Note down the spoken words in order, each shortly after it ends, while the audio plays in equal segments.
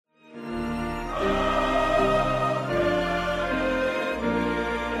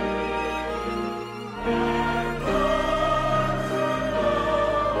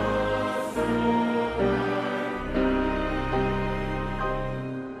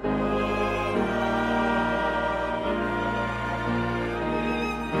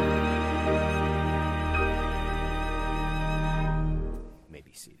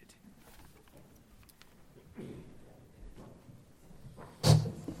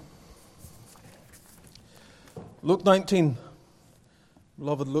Luke 19,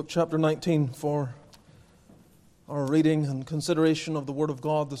 beloved, Luke chapter 19 for our reading and consideration of the Word of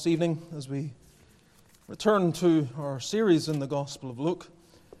God this evening as we return to our series in the Gospel of Luke.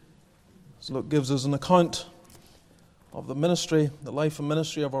 As Luke gives us an account of the ministry, the life and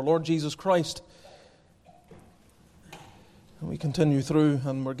ministry of our Lord Jesus Christ. And we continue through,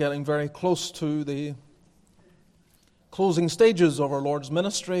 and we're getting very close to the closing stages of our Lord's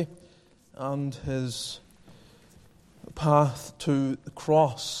ministry and His path to the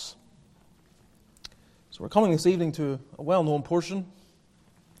cross. So we're coming this evening to a well-known portion.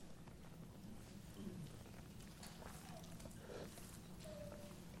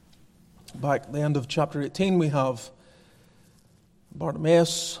 Back at the end of chapter 18 we have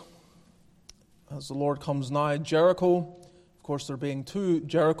Bartimaeus as the Lord comes nigh Jericho. Of course, there being two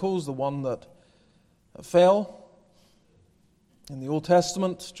Jerichos, the one that fell in the Old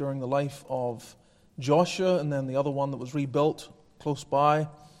Testament during the life of Joshua, and then the other one that was rebuilt close by,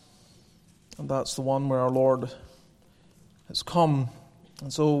 and that's the one where our Lord has come.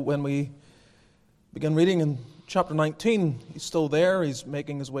 And so when we begin reading in chapter 19, He's still there, He's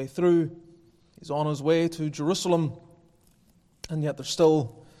making His way through, He's on His way to Jerusalem, and yet there's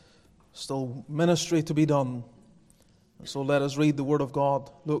still ministry to be done. And so let us read the Word of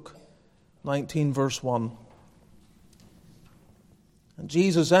God, Luke 19 verse 1. And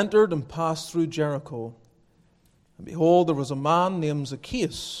Jesus entered and passed through Jericho. And behold, there was a man named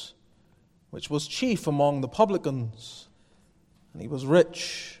Zacchaeus, which was chief among the publicans, and he was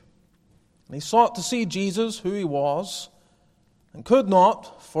rich. And he sought to see Jesus, who he was, and could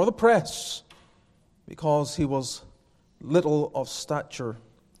not for the press, because he was little of stature.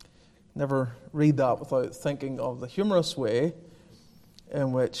 Never read that without thinking of the humorous way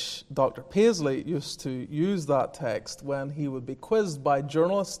in which Dr. Paisley used to use that text when he would be quizzed by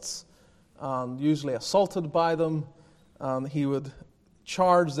journalists and usually assaulted by them, and he would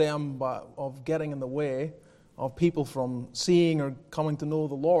charge them of getting in the way of people from seeing or coming to know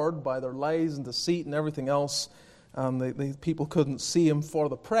the Lord by their lies and deceit and everything else, and the people couldn't see him for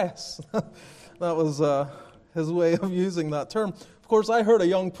the press. That was his way of using that term. Of course, I heard a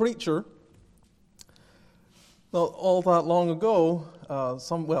young preacher not all that long ago,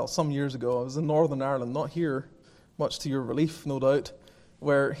 some years ago. I was in Northern Ireland, not here, much to your relief, no doubt,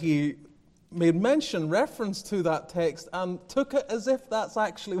 where he made reference to that text and took it as if that's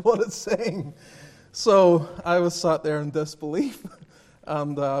actually what it's saying. So I was sat there in disbelief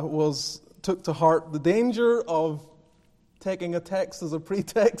and took to heart the danger of taking a text as a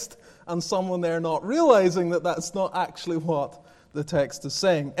pretext and someone there not realizing that that's not actually what the text is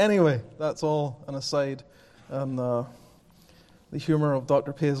saying. Anyway, that's all an aside. And the humor of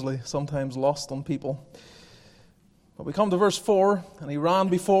Dr. Paisley sometimes lost on people. But we come to verse 4, and he ran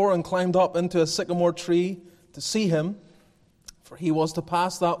before and climbed up into a sycamore tree to see him, for he was to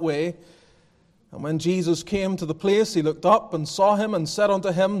pass that way. And when Jesus came to the place, he looked up and saw him and said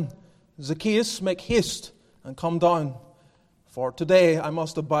unto him, Zacchaeus, make haste and come down, for today I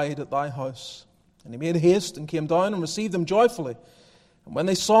must abide at thy house. And he made haste and came down and received them joyfully. And when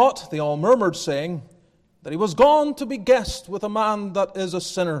they saw it, they all murmured, saying, that he was gone to be guest with a man that is a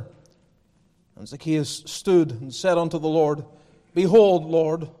sinner. And Zacchaeus stood and said unto the Lord, Behold,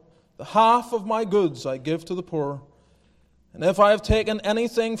 Lord, the half of my goods I give to the poor. And if I have taken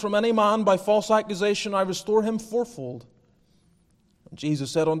anything from any man by false accusation, I restore him fourfold. And Jesus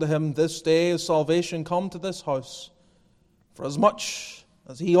said unto him, This day is salvation come to this house, for as much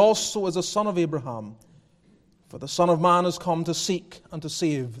as he also is a son of Abraham. For the Son of Man is come to seek and to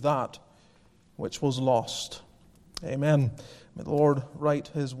save that which was lost. Amen. May the Lord write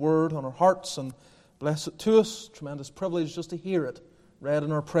His word on our hearts and bless it to us. Tremendous privilege just to hear it read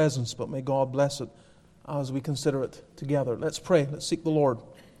in our presence, but may God bless it as we consider it together. Let's pray. Let's seek the Lord.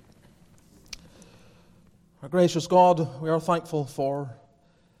 Our gracious God, we are thankful for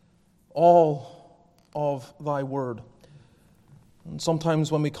all of Thy word. And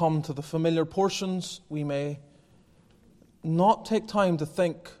sometimes when we come to the familiar portions, we may not take time to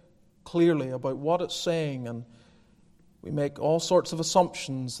think clearly about what it's saying, and we make all sorts of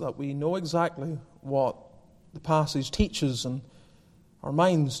assumptions that we know exactly what the passage teaches, and our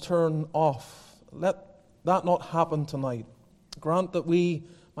minds turn off. Let that not happen tonight. Grant that we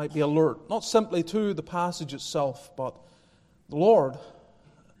might be alert, not simply to the passage itself, but the Lord,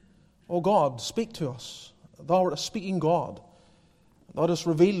 O God, speak to us. Thou art a speaking God. Thou dost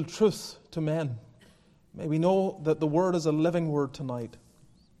reveal truth to men. May we know that the Word is a living Word tonight.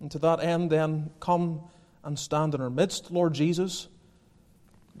 And to that end, then, come and stand in our midst, Lord Jesus.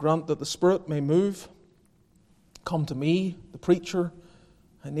 Grant that the Spirit may move. Come to me, the preacher.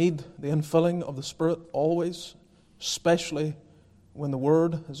 I need the infilling of the Spirit always. especially when the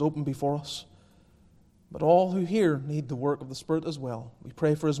Word is open before us. But all who hear need the work of the Spirit as well. We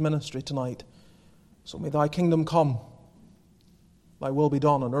pray for his ministry tonight. So may thy kingdom come, thy will be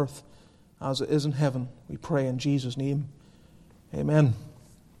done on earth as it is in heaven. We pray in Jesus' name. Amen.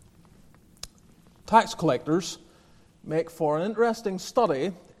 Tax collectors make for an interesting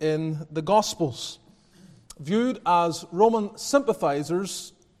study in the Gospels. Viewed as Roman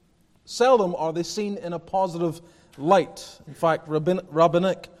sympathizers, seldom are they seen in a positive light. In fact,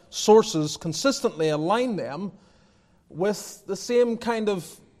 rabbinic sources consistently align them with the same kind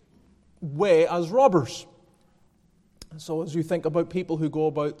of way as robbers. So as you think about people who go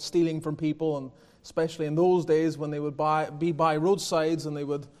about stealing from people, and especially in those days when they would be by roadsides and they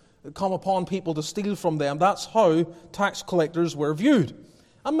would come upon people to steal from them, that's how tax collectors were viewed.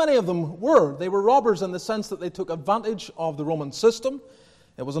 And many of them were. They were robbers in the sense that they took advantage of the Roman system.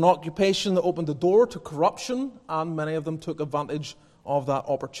 It was an occupation that opened the door to corruption, and many of them took advantage of that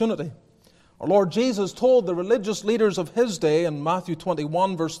opportunity. Our Lord Jesus told the religious leaders of his day in Matthew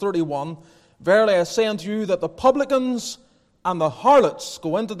 21, verse 31, "Verily I say unto you that the publicans and the harlots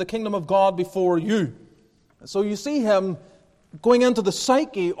go into the kingdom of God before you." And so you see him going into the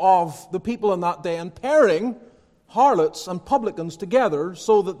psyche of the people in that day and pairing harlots and publicans together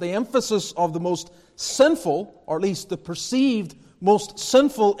so that the emphasis of the most sinful, or at least the perceived most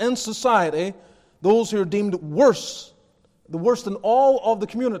sinful in society, those who are deemed worse, the worst in all of the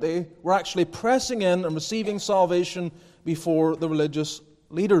community, were actually pressing in and receiving salvation before the religious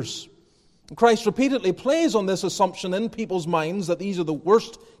leaders. And Christ repeatedly plays on this assumption in people's minds that these are the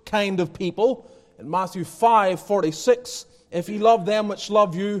worst kind of people. In Matthew 5:46, "If ye love them which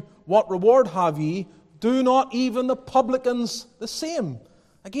love you, what reward have ye? Do not even the publicans the same?"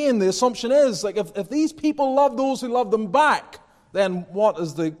 Again, the assumption is, like, if these people love those who love them back, then what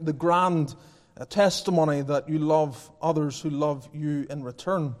is the grand testimony that you love others who love you in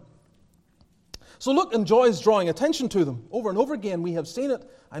return? So Luke enjoys drawing attention to them. Over and over again we have seen it.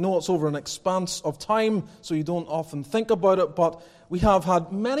 I know it's over an expanse of time, so you don't often think about it, but we have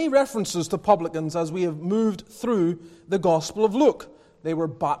had many references to publicans as we have moved through the Gospel of Luke. They were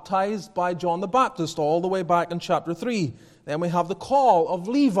baptized by John the Baptist all the way back in chapter 3. Then we have the call of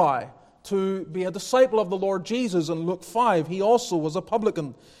Levi to be a disciple of the Lord Jesus in Luke 5. He also was a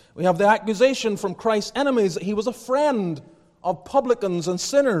publican. We have the accusation from Christ's enemies that he was a friend of publicans and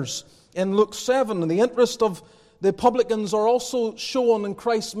sinners in Luke 7. And the interest of the publicans are also shown in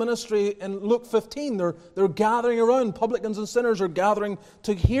Christ's ministry in Luke 15. They're gathering around. Publicans and sinners are gathering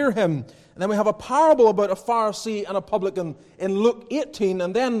to hear him. And then we have a parable about a Pharisee and a publican in Luke 18.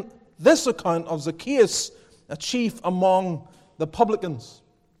 And then this account of Zacchaeus, a chief among the publicans.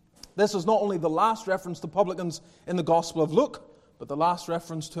 This is not only the last reference to publicans in the Gospel of Luke, but the last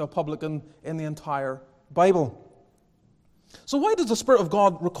reference to a publican in the entire Bible. So why does the Spirit of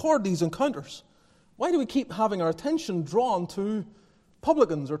God record these encounters? Why do we keep having our attention drawn to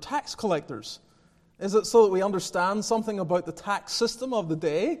publicans or tax collectors? Is it so that we understand something about the tax system of the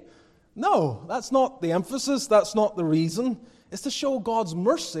day? No, that's not the emphasis, that's not the reason. It's to show God's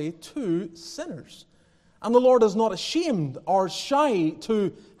mercy to sinners. And the Lord is not ashamed or shy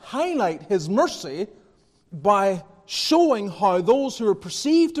to highlight his mercy by showing how those who are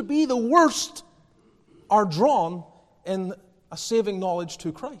perceived to be the worst are drawn in a saving knowledge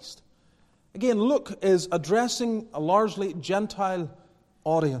to Christ. Again, Luke is addressing a largely Gentile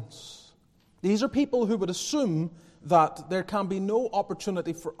audience. These are people who would assume that there can be no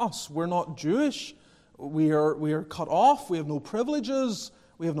opportunity for us. We're not Jewish. We are cut off. We have no privileges.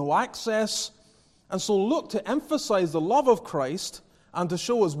 We have no access. And so Luke, to emphasize the love of Christ and to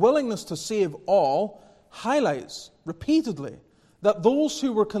show his willingness to save all, highlights repeatedly that those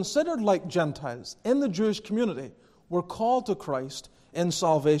who were considered like Gentiles in the Jewish community were called to Christ in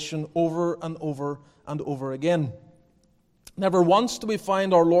salvation over and over and over again. Never once do we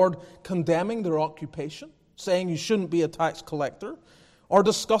find our Lord condemning their occupation, saying you shouldn't be a tax collector, or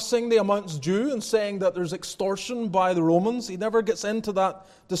discussing the amounts due and saying that there's extortion by the Romans. He never gets into that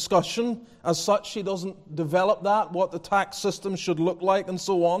discussion. As such, he doesn't develop that, what the tax system should look like and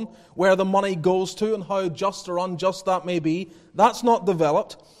so on, where the money goes to and how just or unjust that may be. That's not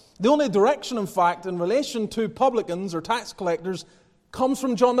developed. The only direction, in fact, in relation to publicans or tax collectors comes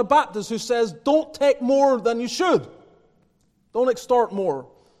from John the Baptist, who says, don't take more than you should. Don't extort more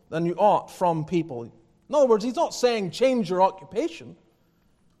than you ought from people. In other words, he's not saying change your occupation.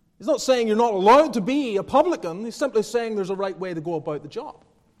 He's not saying you're not allowed to be a publican. He's simply saying there's a right way to go about the job.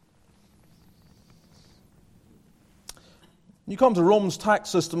 When you come to Rome's tax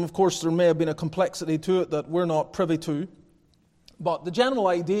system, of course, there may have been a complexity to it that we're not privy to. But the general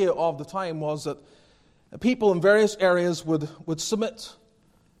idea of the time was that People in various areas would submit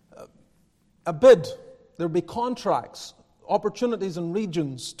a bid. There would be contracts, opportunities in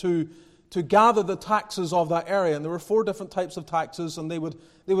regions to gather the taxes of that area. And there were 4 different types of taxes, and they would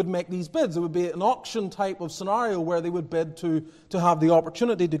make these bids. It would be an auction type of scenario where they would bid to have the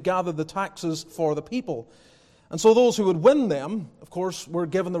opportunity to gather the taxes for the people. And so those who would win them, of course, were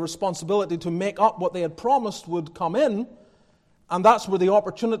given the responsibility to make up what they had promised would come in. And that's where the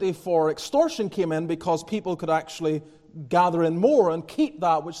opportunity for extortion came in, because people could actually gather in more and keep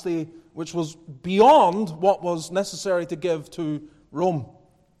that which was beyond what was necessary to give to Rome.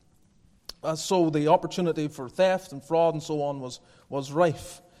 So the opportunity for theft and fraud and so on was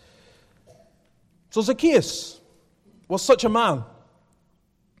rife. So Zacchaeus was such a man.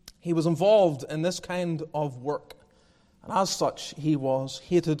 He was involved in this kind of work. And as such, he was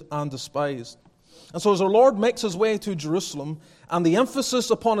hated and despised. And so as our Lord makes his way to Jerusalem, and the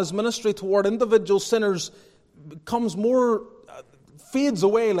emphasis upon his ministry toward individual sinners becomes more, fades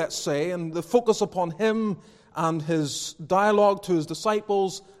away, let's say, and the focus upon him and his dialogue to his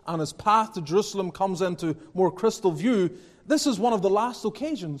disciples and his path to Jerusalem comes into more crystal view, this is one of the last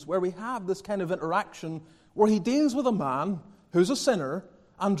occasions where we have this kind of interaction where he deals with a man who's a sinner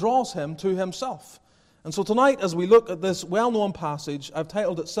and draws him to himself. And so tonight, as we look at this well-known passage, I've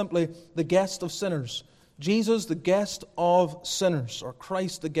titled it simply, The Guest of Sinners. Jesus, the guest of sinners, or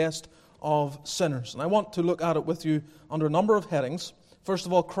Christ, the guest of sinners. And I want to look at it with you under a number of headings. First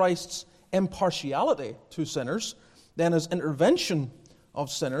of all, Christ's impartiality to sinners, then his intervention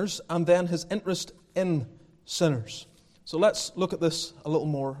of sinners, and then his interest in sinners. So let's look at this a little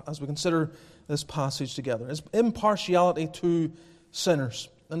more as we consider this passage together. His impartiality to sinners.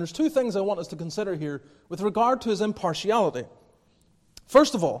 And there's 2 things I want us to consider here with regard to his impartiality.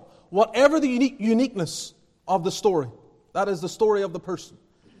 First of all, whatever the uniqueness of the story, that is the story of the person.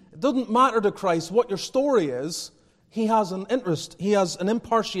 It doesn't matter to Christ what your story is. He has an interest, he has an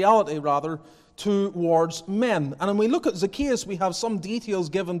impartiality rather, towards men. And when we look at Zacchaeus, we have some details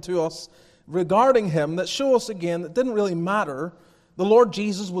given to us regarding him that show us again it didn't really matter. The Lord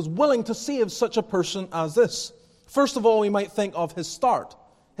Jesus was willing to save such a person as this. First of all, we might think of his start.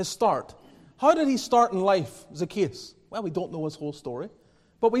 How did he start in life, Zacchaeus? Well, we don't know his whole story,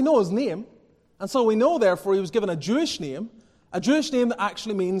 but we know his name. And so we know, therefore, he was given a Jewish name that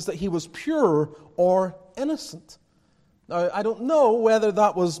actually means that he was pure or innocent. Now, I don't know whether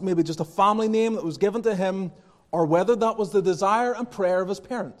that was maybe just a family name that was given to him, or whether that was the desire and prayer of his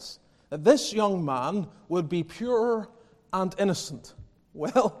parents, that this young man would be pure and innocent.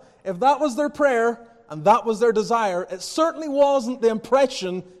 Well, if that was their prayer, and that was their desire, it certainly wasn't the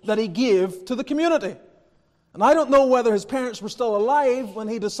impression that he gave to the community. And I don't know whether his parents were still alive when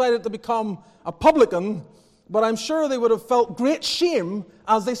he decided to become a publican, but I'm sure they would have felt great shame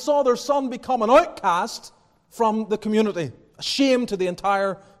as they saw their son become an outcast from the community. A shame to the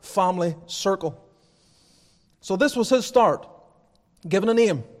entire family circle. So this was his start. Given a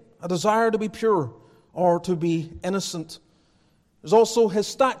name, a desire to be pure or to be innocent. There's also his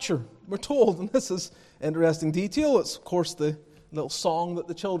stature. We're told, and this is interesting detail, it's of course the little song that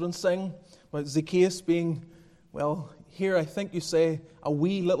the children sing about Zacchaeus being, well, here I think you say a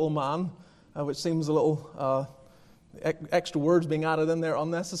wee little man, which seems a little extra words being added in there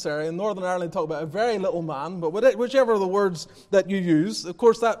unnecessary. In Northern Ireland, talk about a very little man, but whichever of the words that you use, of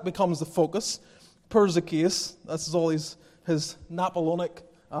course that becomes the focus. Per Zacchaeus, that's all his Napoleonic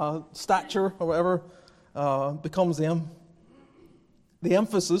stature or whatever becomes the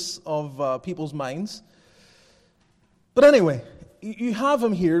emphasis of people's minds. But anyway, you have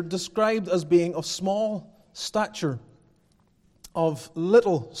him here described as being of small stature, of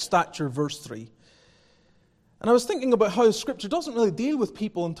little stature, verse 3. And I was thinking about how Scripture doesn't really deal with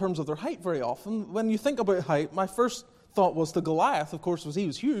people in terms of their height very often. When you think about height, my first thought was to Goliath, of course, he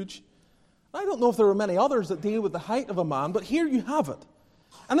was huge. I don't know if there are many others that deal with the height of a man, but here you have it.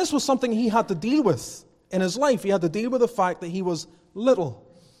 And this was something he had to deal with in his life. He had to deal with the fact that he was little.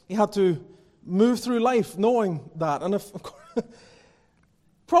 He had to move through life knowing that. And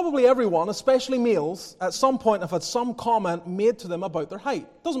probably everyone, especially males, at some point have had some comment made to them about their height.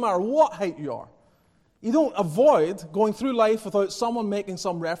 Doesn't matter what height you are. You don't avoid going through life without someone making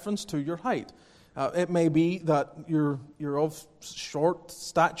some reference to your height. It may be that you're of short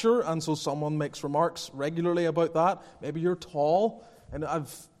stature, and so someone makes remarks regularly about that. Maybe you're tall, and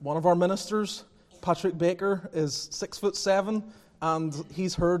one of our ministers, Patrick Baker, is 6'7", and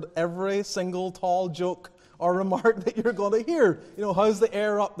he's heard every single tall joke or remark that you're going to hear. You know, how's the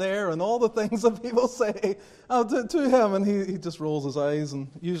air up there, and all the things that people say to him, and he just rolls his eyes and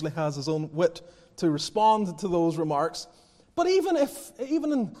usually has his own wit to respond to those remarks. But even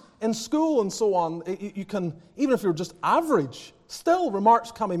in school and so on, you can, even if you're just average, still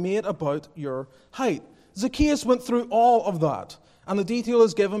remarks can be made about your height. Zacchaeus went through all of that. And the detail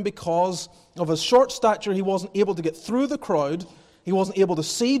is given because of his short stature. He wasn't able to get through the crowd. He wasn't able to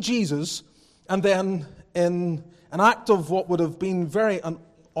see Jesus. And then in an act of what would have been very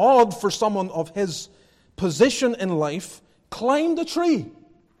odd for someone of his position in life, climbed a tree.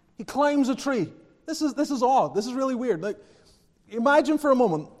 He climbs a tree. This is odd. This is really weird. Like, imagine for a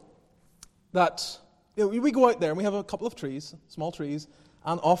moment that we go out there and we have a couple of trees, small trees,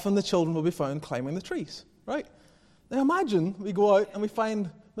 and often the children will be found climbing the trees, right? Now imagine we go out and we find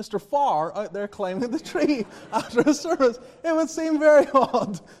Mr. Farr out there climbing the tree after a service. It would seem very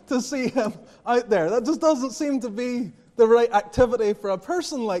odd to see him out there. That just doesn't seem to be the right activity for a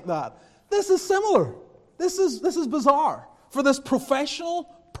person like that. This is similar. This is bizarre for this professional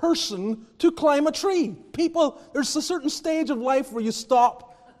person to climb a tree. People, there's a certain stage of life where you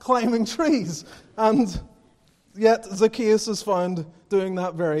stop climbing trees, and yet Zacchaeus is found doing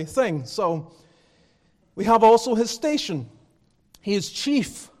that very thing. So we have also his station. He is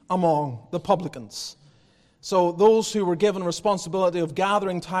chief among the publicans. So those who were given responsibility of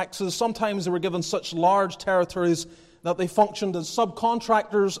gathering taxes, sometimes they were given such large territories that they functioned as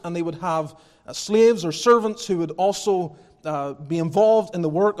subcontractors, and they would have slaves or servants who would also be involved in the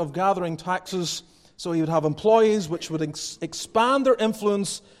work of gathering taxes. So he would have employees which would expand their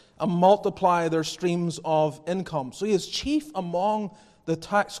influence and multiply their streams of income. So he is chief among the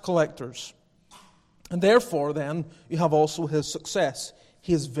tax collectors. And therefore, then, you have also his success.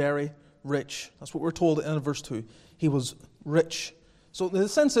 He is very rich. That's what we're told in verse 2. He was rich. So the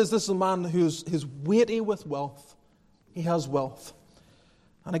sense is this is a man who's weighty with wealth. He has wealth.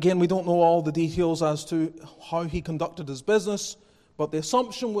 And again, we don't know all the details as to how he conducted his business, but the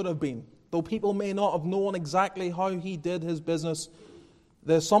assumption would have been, though people may not have known exactly how he did his business,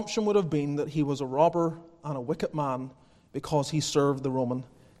 the assumption would have been that he was a robber and a wicked man because he served the Roman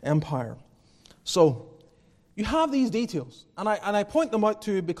Empire. So, you have these details, and I point them out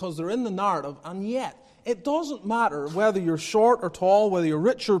to you because they're in the narrative, and yet, it doesn't matter whether you're short or tall, whether you're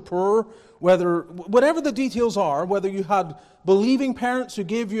rich or poor, whatever the details are, whether you had believing parents who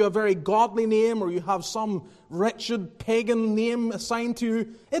gave you a very godly name, or you have some wretched pagan name assigned to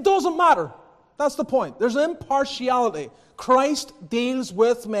you, it doesn't matter. That's the point. There's impartiality. Christ deals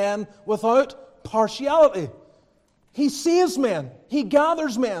with men without partiality. He saves men. He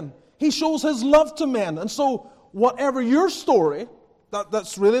gathers men. He shows his love to men. And so, whatever your story,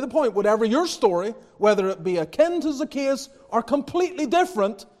 that's really the point, whatever your story, whether it be akin to Zacchaeus or completely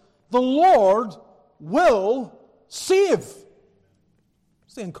different, the Lord will save.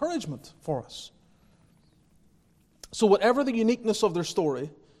 It's the encouragement for us. So whatever the uniqueness of their story,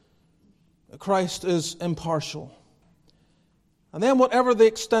 Christ is impartial. And then whatever the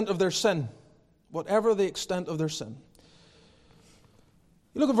extent of their sin, whatever the extent of their sin.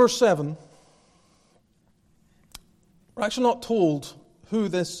 You look at verse 7. We're actually not told who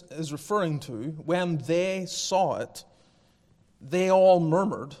this is referring to. When they saw it, they all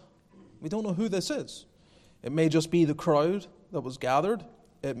murmured. We don't know who this is. It may just be the crowd that was gathered.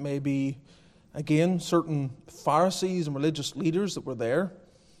 It may be, again, certain Pharisees and religious leaders that were there.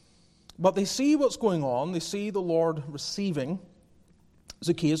 But they see what's going on. They see the Lord receiving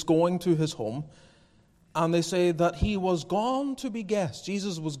Zacchaeus, going to his home. And they say that he was gone to be guest.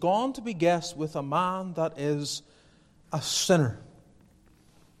 Jesus was gone to be guest with a man that is a sinner.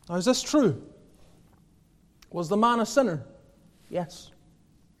 Now, is this true? Was the man a sinner? Yes.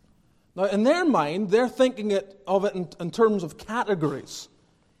 Now, in their mind, they're thinking of it in terms of categories.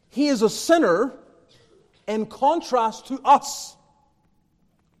 He is a sinner in contrast to us.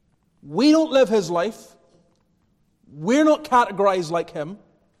 We don't live his life. We're not categorized like him.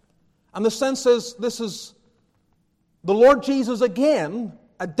 And the sense is, this is the Lord Jesus again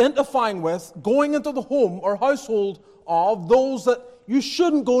identifying with, going into the home or household of those that you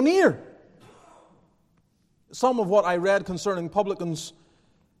shouldn't go near. Some of what I read concerning publicans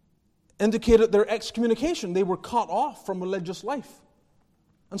indicated their excommunication. They were cut off from religious life.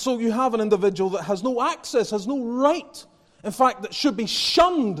 And so you have an individual that has no access, has no right, in fact, that should be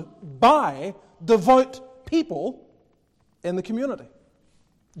shunned by devout people in the community.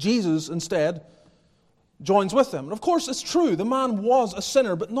 Jesus, instead, joins with them. And of course, it's true, the man was a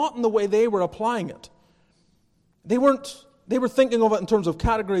sinner, but not in the way they were applying it. They were thinking of it in terms of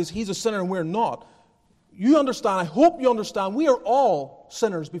categories. He's a sinner and we're not. You understand, I hope you understand, we are all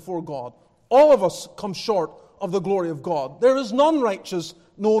sinners before God. All of us come short of the glory of God. There is none righteous,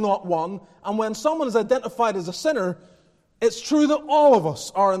 no, not one. And when someone is identified as a sinner, it's true that all of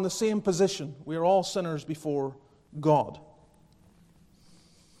us are in the same position. We are all sinners before God.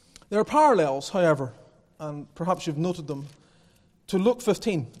 There are parallels, however, and perhaps you've noted them, to Luke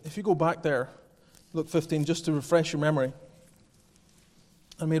 15. If you go back there, Luke 15, just to refresh your memory.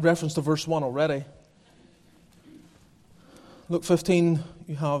 I made reference to verse 1 already. Luke 15,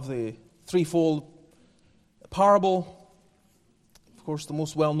 you have the threefold parable. Of course, the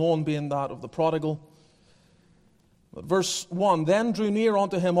most well-known being that of the prodigal. But verse 1, then drew near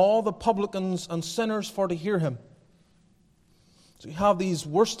unto him all the publicans and sinners for to hear him. So you have these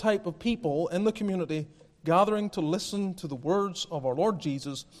worst type of people in the community gathering to listen to the words of our Lord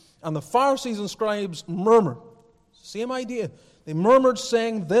Jesus. And the Pharisees and scribes murmured. Same idea. They murmured,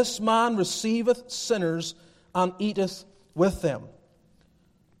 saying, this man receiveth sinners and eateth with them.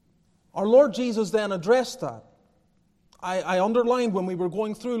 Our Lord Jesus then addressed that. I underlined when we were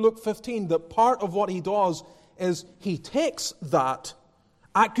going through Luke 15 that part of what he does is he takes that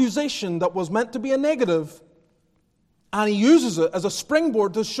accusation that was meant to be a negative and he uses it as a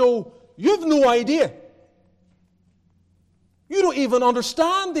springboard to show you've no idea. You don't even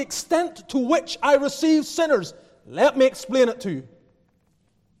understand the extent to which I receive sinners. Let me explain it to you.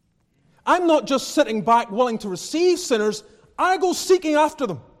 I'm not just sitting back willing to receive sinners, I go seeking after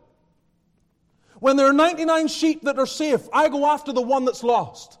them. When there are 99 sheep that are safe, I go after the one that's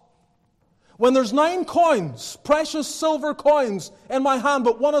lost. When there's 9 coins, precious silver coins in my hand,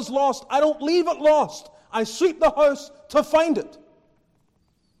 but one is lost, I don't leave it lost. I sweep the house to find it.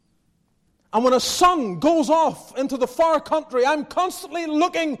 And when a son goes off into the far country, I'm constantly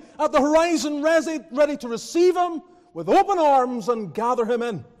looking at the horizon, ready to receive him with open arms and gather him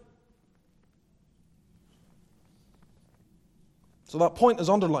in. So that point is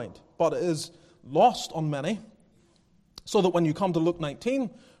underlined, but it is lost on many, so that when you come to Luke 19,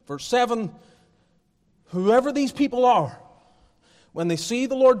 verse 7, whoever these people are, when they see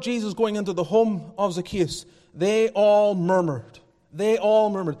the Lord Jesus going into the home of Zacchaeus, they all murmured. They all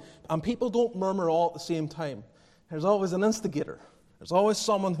murmured. And people don't murmur all at the same time. There's always an instigator. There's always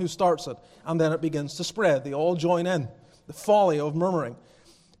someone who starts it, and then it begins to spread. They all join in the folly of murmuring.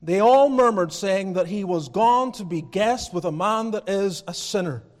 They all murmured, saying that he was gone to be guest with a man that is a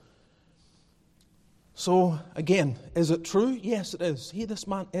sinner. So, again, is it true? Yes, it is. This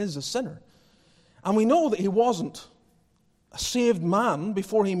man is a sinner. And we know that he wasn't a saved man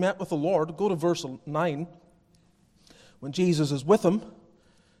before he met with the Lord. Go to verse 9. When Jesus is with him,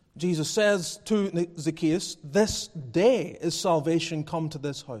 Jesus says to Zacchaeus, this day is salvation come to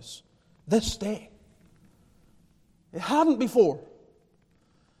this house. This day. It hadn't before.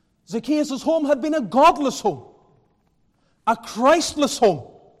 Zacchaeus' home had been a godless home, a Christless home,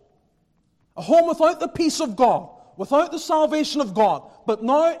 a home without the peace of God, without the salvation of God. But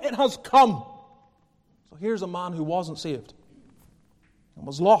now it has come. So here's a man who wasn't saved and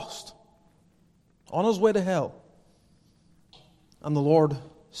was lost, on his way to hell. And the Lord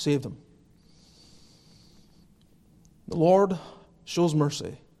saved him. The Lord shows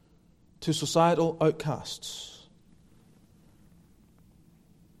mercy to societal outcasts.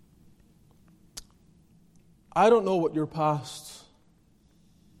 I don't know what your past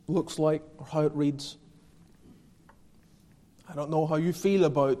looks like or how it reads. I don't know how you feel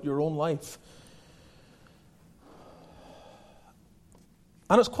about your own life.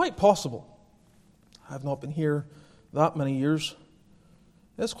 And it's quite possible. I've not been here that many years.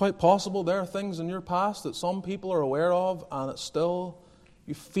 It's quite possible there are things in your past that some people are aware of, and it's still,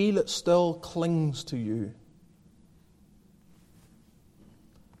 you feel it still clings to you.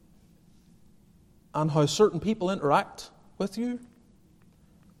 And how certain people interact with you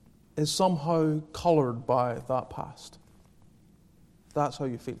is somehow colored by that past. That's how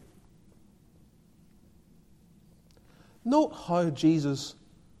you feel. Note how Jesus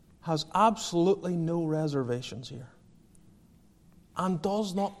has absolutely no reservations here and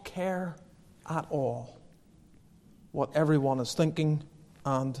does not care at all what everyone is thinking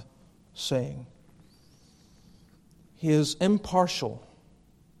and saying. He is impartial.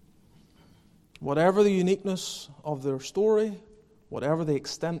 Whatever the uniqueness of their story, whatever the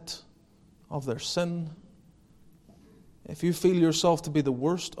extent of their sin, if you feel yourself to be the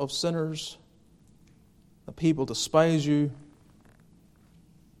worst of sinners, that people despise you,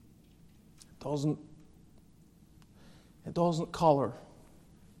 it doesn't color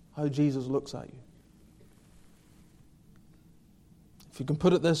how Jesus looks at you. If you can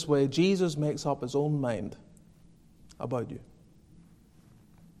put it this way, Jesus makes up his own mind about you.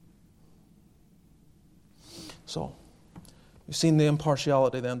 So, we've seen the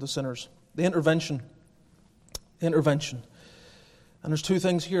impartiality then to sinners. The intervention. And there's 2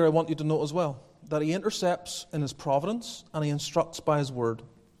 things here I want you to note as well. That he intercepts in his providence and he instructs by his word.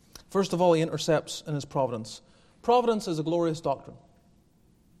 First of all, he intercepts in his providence. Providence is a glorious doctrine.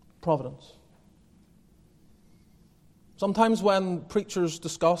 providence. Sometimes when preachers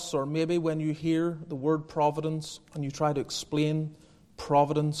discuss, or maybe when you hear the word providence and you try to explain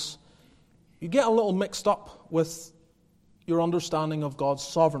providence, you get a little mixed up with your understanding of God's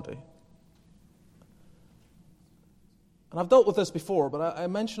sovereignty. And I've dealt with this before, but I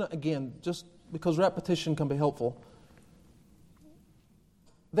mention it again just because repetition can be helpful.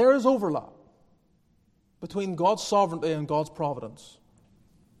 There is overlap between God's sovereignty and God's providence.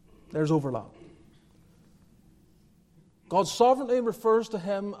 There's overlap. God's sovereignty refers to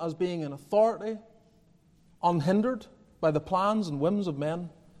Him as being an authority, unhindered by the plans and whims of men,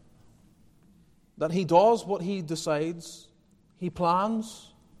 that He does what He decides, He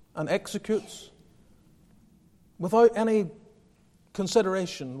plans and executes without any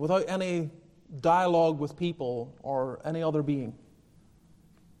consideration, without any dialogue with people or any other being.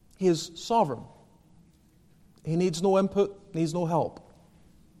 He is sovereign. He needs no input, needs no help.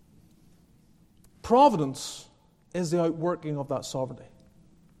 Providence is the outworking of that sovereignty.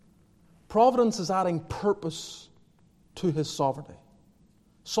 Providence is adding purpose to His sovereignty.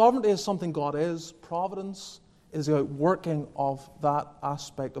 Sovereignty is something God is. Providence is the outworking of that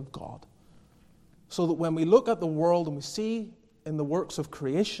aspect of God. So that when we look at the world and we see in the works of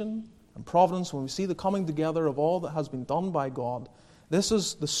creation and providence, when we see the coming together of all that has been done by God, this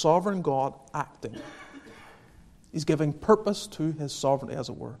is the sovereign God acting. He's giving purpose to His sovereignty, as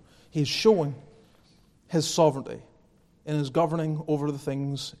it were. He's showing His sovereignty in His governing over the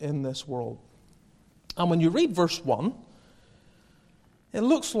things in this world. And when you read verse 1, it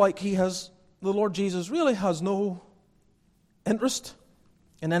looks like the Lord Jesus really has no interest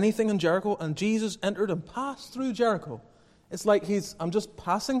in anything in Jericho, and Jesus entered and passed through Jericho. It's like I'm just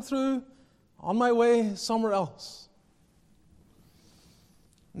passing through on my way somewhere else.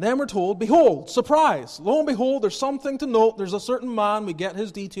 And then we're told, behold, surprise, lo and behold, there's something to note. There's a certain man, we get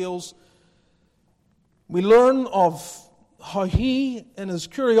his details. We learn of how he, in his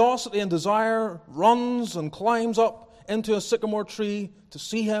curiosity and desire, runs and climbs up into a sycamore tree to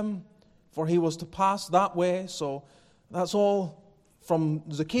see him, for he was to pass that way. So that's all from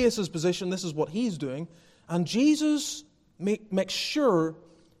Zacchaeus' position. This is what he's doing. And Jesus makes sure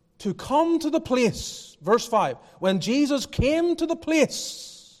to come to the place. Verse 5, when Jesus came to the place,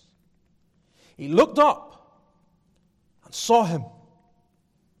 He looked up and saw him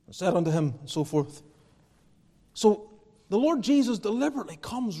and said unto him, and so forth. So the Lord Jesus deliberately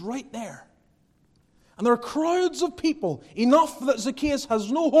comes right there. And there are crowds of people, enough that Zacchaeus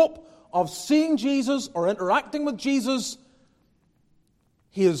has no hope of seeing Jesus or interacting with Jesus.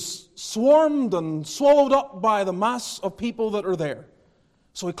 He is swarmed and swallowed up by the mass of people that are there.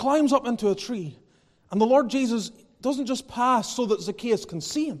 So he climbs up into a tree. And the Lord Jesus doesn't just pass so that Zacchaeus can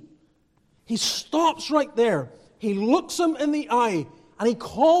see him. He stops right there. He looks him in the eye and he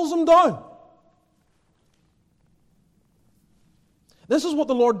calls him down. This is what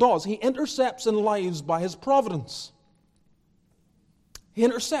the Lord does. He intercepts in lives by His providence. He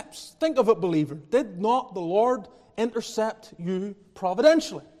intercepts. Think of it, believer. Did not the Lord intercept you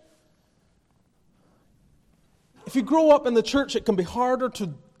providentially? If you grow up in the church, it can be harder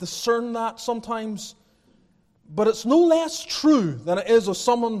to discern that sometimes. But it's no less true than it is of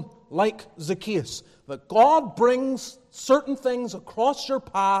someone like Zacchaeus, that God brings certain things across your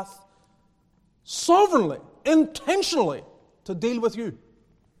path sovereignly, intentionally, to deal with you.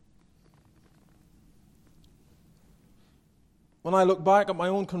 When I look back at my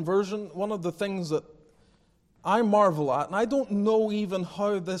own conversion, one of the things that I marvel at, and I don't know even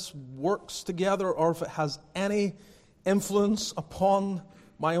how this works together or if it has any influence upon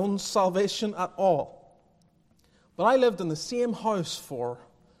my own salvation at all. But I lived in the same house for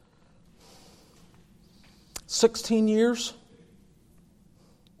 16 years.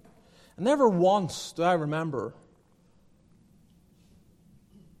 And never once do I remember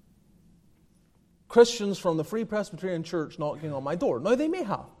Christians from the Free Presbyterian Church knocking on my door. Now, they may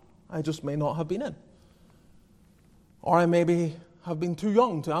have. I just may not have been in. Or I maybe have been too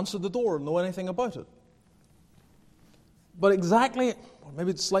young to answer the door and know anything about it. But exactly, or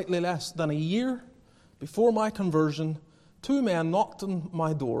maybe it's slightly less than a year before my conversion, two men knocked on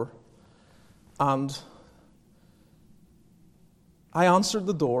my door, and I answered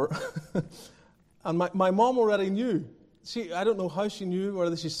the door. And my mom already knew. I don't know how she knew,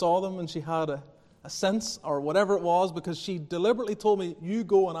 whether she saw them and she had a sense or whatever it was, because she deliberately told me, you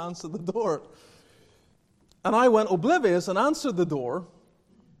go and answer the door. And I went oblivious and answered the door,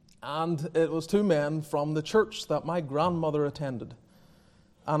 and it was two men from the church that my grandmother attended.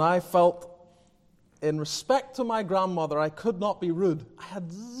 And I felt, in respect to my grandmother, I could not be rude. I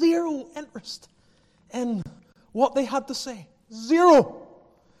had zero interest in what they had to say. Zero.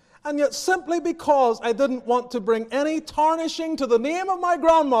 And yet, simply because I didn't want to bring any tarnishing to the name of my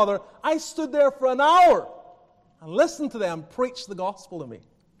grandmother, I stood there for an hour and listened to them preach the gospel to me.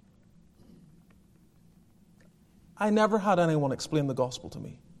 I never had anyone explain the gospel to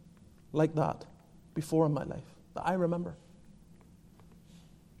me like that before in my life, that I remember.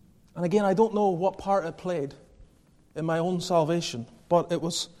 And again, I don't know what part it played in my own salvation, but it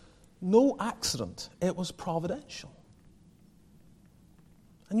was no accident. It was providential.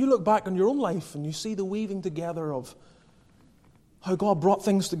 And you look back on your own life and you see the weaving together of how God brought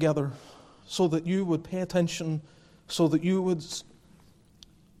things together so that you would pay attention, so that you would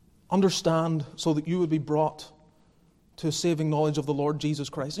understand, so that you would be brought to a saving knowledge of the Lord Jesus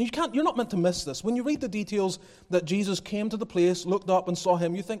Christ. And you're not meant to miss this. When you read the details that Jesus came to the place, looked up and saw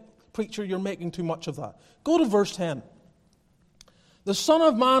him, you think, preacher, you're making too much of that. Go to verse 10. The Son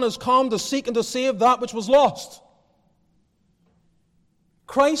of Man has come to seek and to save that which was lost.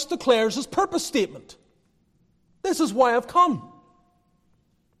 Christ declares his purpose statement. This is why I've come.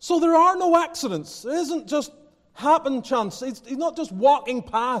 So there are no accidents. It isn't just happen chance. He's not just walking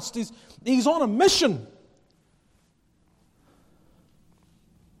past. He's on a mission.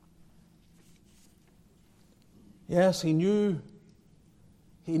 Yes, he knew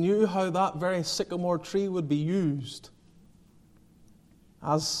how that very sycamore tree would be used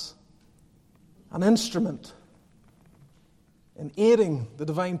as an instrument in aiding the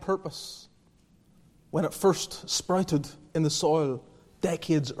divine purpose when it first sprouted in the soil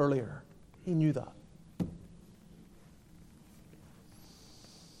decades earlier. He knew that.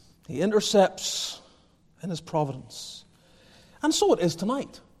 He intercepts in his providence. And so it is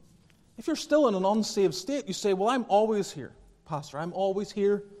tonight. If you're still in an unsaved state, you say, well, I'm always here, Pastor. I'm always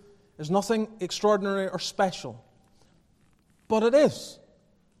here. There's nothing extraordinary or special. But it is.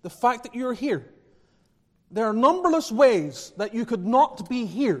 The fact that you're here. There are numberless ways that you could not be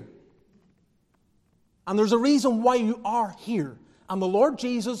here. And there's a reason why you are here. And the Lord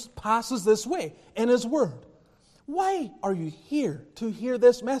Jesus passes this way in His Word. Why are you here to hear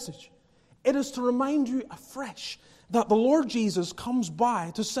this message? It is to remind you afresh that the Lord Jesus comes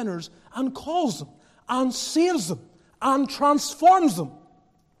by to sinners and calls them and saves them and transforms them.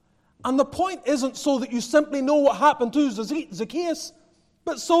 And the point isn't so that you simply know what happened to Zacchaeus,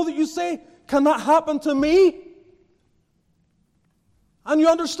 but so that you say, can that happen to me? And you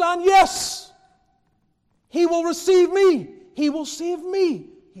understand, yes, He will receive me. He will save me.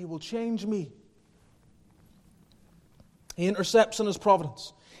 He will change me. He intercepts in His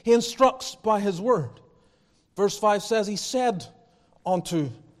providence. He instructs by His word. Verse 5 says, He said unto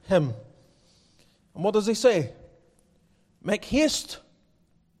him. And what does He say? Make haste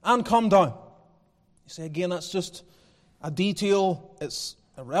and come down. You say, again, that's just a detail. It's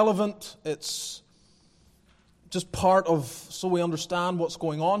irrelevant. It's just part of, so we understand what's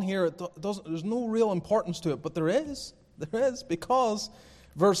going on here. There's no real importance to it, but there is. There is, because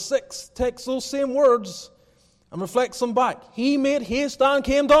verse 6 takes those same words and reflects them back. He made haste and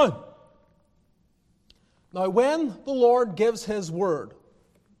came down. Now, when the Lord gives His word,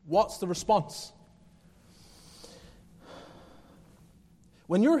 what's the response?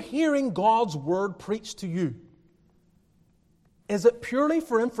 When you're hearing God's word preached to you, is it purely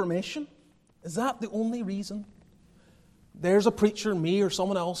for information? Is that the only reason? There's a preacher, me or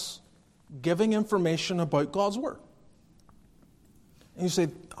someone else, giving information about God's word. And you say,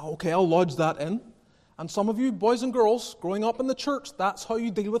 okay, I'll lodge that in. And some of you, boys and girls, growing up in the church, that's how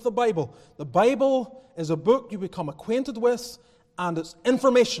you deal with the Bible. The Bible is a book you become acquainted with, and it's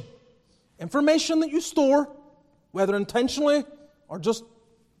information. Information that you store, whether intentionally or just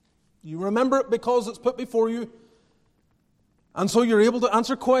you remember it because it's put before you. And so you're able to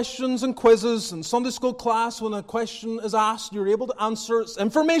answer questions and quizzes. In Sunday school class, when a question is asked, you're able to answer. It's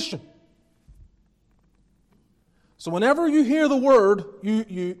information. So whenever you hear the word,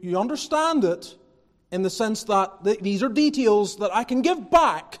 you understand it in the sense that these are details that I can give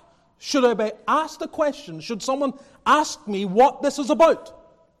back should I be asked a question, should someone ask me what this is about.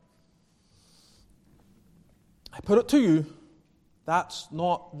 I put it to you, that's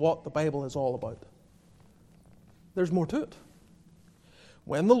not what the Bible is all about. There's more to it.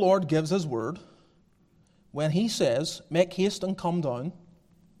 When the Lord gives His word, when He says, make haste and come down,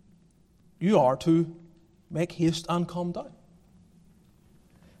 you are to make haste and come down.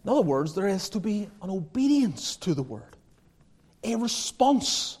 In other words, there is to be an obedience to the word, a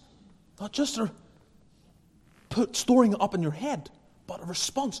response, not just storing it up in your head, but a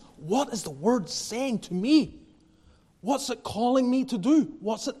response. What is the word saying to me? What's it calling me to do?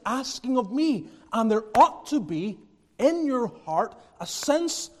 What's it asking of me? And there ought to be in your heart a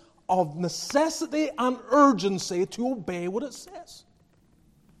sense of necessity and urgency to obey what it says.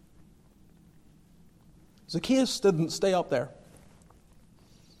 Zacchaeus didn't stay up there.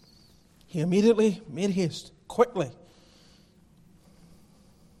 He immediately made haste, quickly.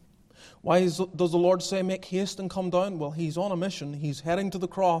 Why does the Lord say, make haste and come down? Well, he's on a mission. He's heading to the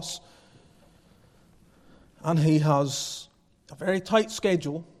cross. And he has a very tight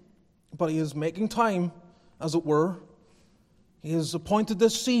schedule, but he is making time, as it were. He has appointed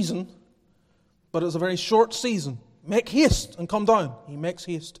this season, but it's a very short season. Make haste and come down. He makes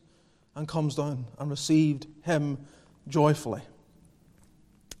haste and comes down and received him joyfully.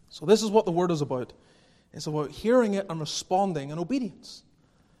 So this is what the word is about. It's about hearing it and responding in obedience.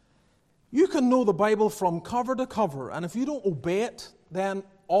 You can know the Bible from cover to cover, and if you don't obey it, then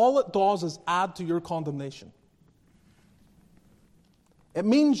all it does is add to your condemnation. It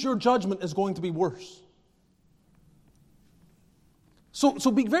means your judgment is going to be worse.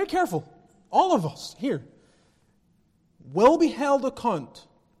 So be very careful. All of us here will be held account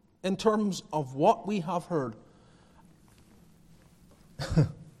in terms of what we have heard.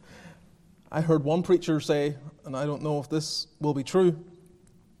 I heard one preacher say, and I don't know if this will be true,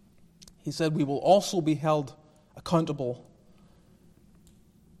 he said we will also be held accountable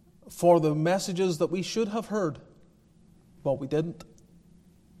for the messages that we should have heard, but we didn't.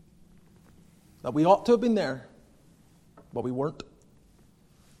 That we ought to have been there, but we weren't.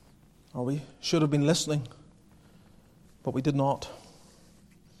 Or we should have been listening, but we did not.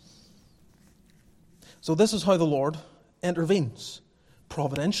 So this is how the Lord intervenes,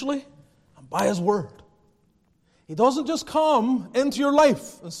 providentially and by His Word. He doesn't just come into your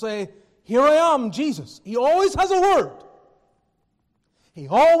life and say, here I am, Jesus. He always has a word. He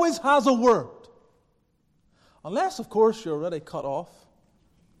always has a word. Unless, of course, you're already cut off.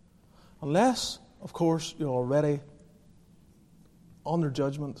 Unless, of course, you're already under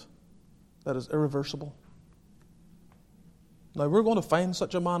judgment that is irreversible. Now, we're going to find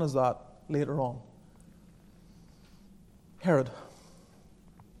such a man as that later on. Herod,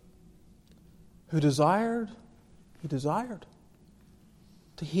 who desired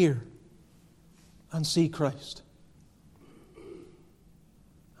to hear and see Christ.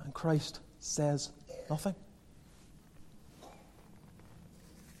 And Christ says nothing.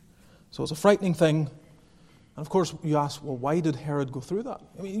 So it's a frightening thing. And of course, you ask, well, why did Herod go through that?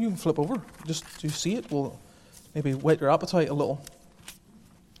 I mean, you can flip over. Just do you see it? Well, maybe whet your appetite a little.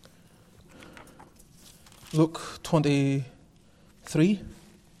 Luke 23.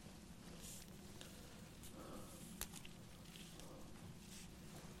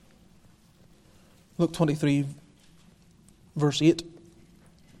 Luke 23, verse 8.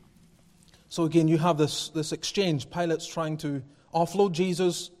 So again, you have this exchange. Pilate's trying to offload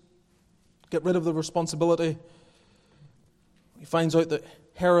Jesus, get rid of the responsibility. He finds out that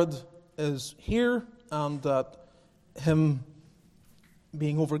Herod is here and that him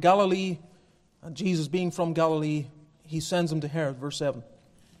being over Galilee and Jesus being from Galilee, he sends him to Herod, verse 7.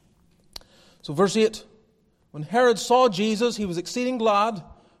 So verse 8, when Herod saw Jesus, he was exceeding glad,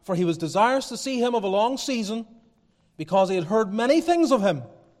 for he was desirous to see him of a long season, because he had heard many things of him,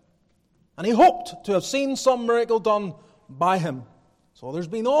 and he hoped to have seen some miracle done by him. So there's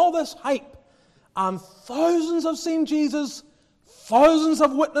been all this hype, and thousands have seen Jesus, thousands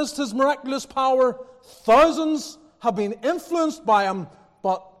have witnessed his miraculous power, thousands have been influenced by him,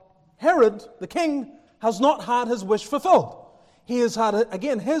 but Herod, the king, has not had his wish fulfilled. He has had,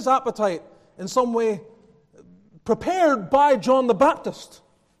 again, his appetite in some way prepared by John the Baptist.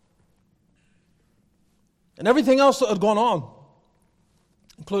 And everything else that had gone on,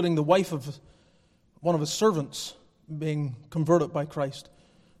 including the wife of one of his servants being converted by Christ,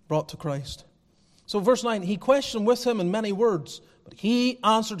 brought to Christ. So verse 9, he questioned with him in many words, but he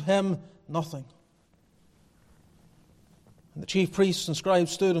answered him nothing. And the chief priests and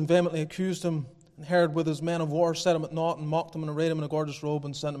scribes stood and vehemently accused him, and Herod with his men of war set him at naught and mocked him and arrayed him in a gorgeous robe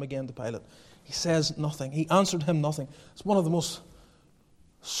and sent him again to Pilate. He says nothing. He answered him nothing. It's one of the most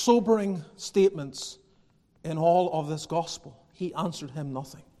sobering statements in all of this gospel. He answered him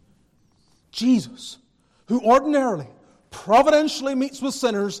nothing. Jesus, who ordinarily, providentially meets with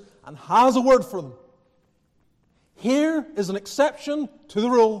sinners and has a word for them. Here is an exception to the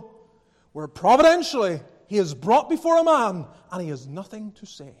rule, where providentially he is brought before a man and he has nothing to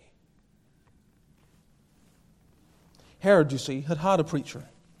say. Herod, you see, had had a preacher,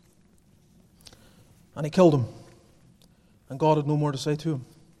 and he killed him, and God had no more to say to him.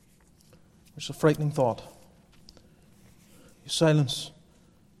 It's a frightening thought. You silence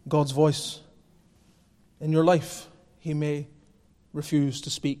God's voice in your life, He may refuse to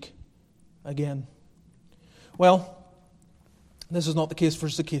speak again. Well, this is not the case for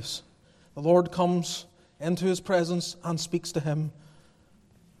Zacchaeus. The Lord comes into his presence and speaks to him.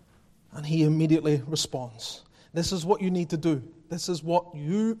 And he immediately responds. This is what you need to do. This is what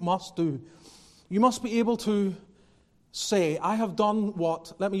you must do. You must be able to say, I have done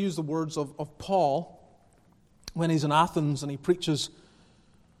what, let me use the words of Paul when he's in Athens and he preaches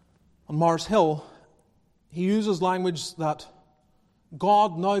on Mars Hill. He uses language that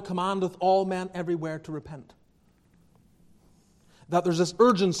God now commandeth all men everywhere to repent. That there's this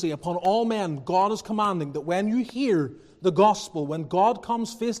urgency upon all men. God is commanding that when you hear the gospel, when God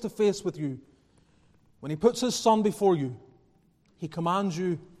comes face to face with you, when he puts his Son before you, he commands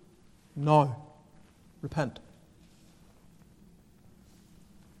you, now, repent.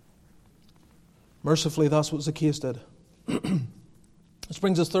 Mercifully, that's what Zacchaeus did. This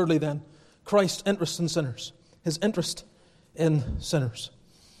brings us thirdly then, Christ's interest in sinners. His interest in sinners.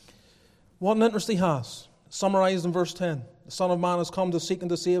 What an interest he has. Summarized in verse 10. The Son of Man has come to seek and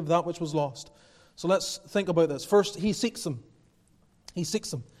to save that which was lost. So let's think about this. First, he seeks them. He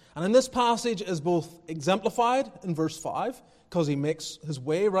seeks them. And in this passage is both exemplified in verse 5, because he makes his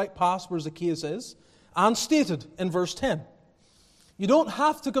way right past where Zacchaeus is, and stated in verse 10. You don't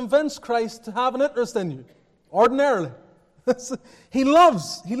have to convince Christ to have an interest in you, ordinarily. He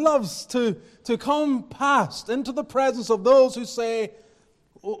loves to come past into the presence of those who say,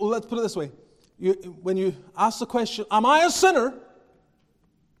 let's put it this way, when you ask the question, am I a sinner?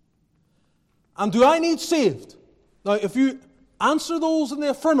 And do I need saved? Now, if you answer those in the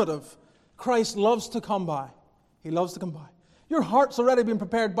affirmative, Christ loves to come by. He loves to come by. Your heart's already been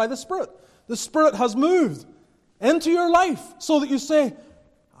prepared by the Spirit. The Spirit has moved into your life so that you say,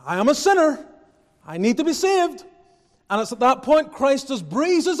 I am a sinner. I need to be saved. And it's at that point Christ just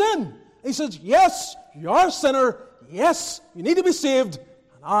breezes in. He says, yes, you are a sinner. Yes, you need to be saved.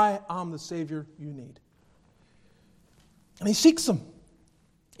 And I am the Savior you need. And he seeks them.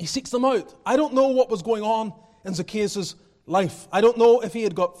 He seeks them out. I don't know what was going on in Zacchaeus' life. I don't know if he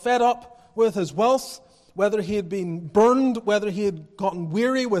had got fed up with his wealth, whether he had been burned, whether he had gotten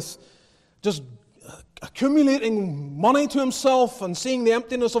weary with just accumulating money to himself and seeing the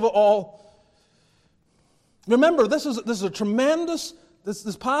emptiness of it all. Remember, this is a tremendous,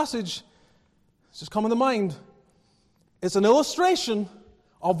 this passage, it's just coming to mind. It's an illustration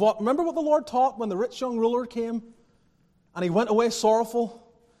of remember what the Lord taught when the rich young ruler came and he went away sorrowful?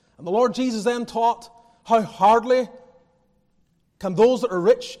 And the Lord Jesus then taught how hardly can those that are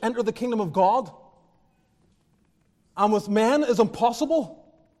rich enter the kingdom of God. And with men is impossible.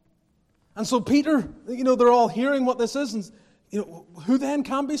 And so Peter, they're all hearing what this is, and who then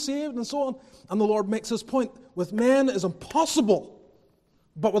can be saved, and so on. And the Lord makes his point, with men is impossible,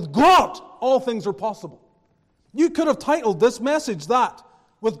 but with God all things are possible. You could have titled this message that,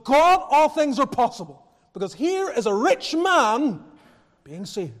 with God all things are possible, because here is a rich man being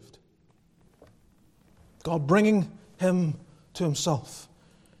saved. God bringing him to himself.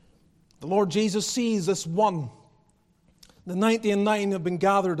 The Lord Jesus sees this one. The 99 have been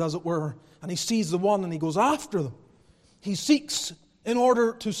gathered, as it were, and he sees the one and he goes after them. He seeks in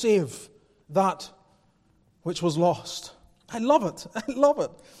order to save that which was lost. I love it. I love it.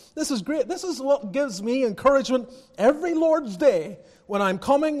 This is great. This is what gives me encouragement every Lord's Day when I'm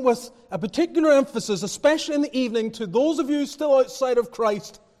coming with a particular emphasis, especially in the evening, to those of you still outside of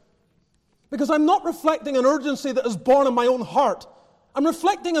Christ. Because I'm not reflecting an urgency that is born in my own heart. I'm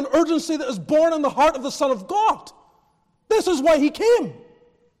reflecting an urgency that is born in the heart of the Son of God. This is why he came.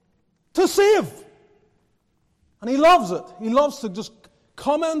 To save. And he loves it. He loves to just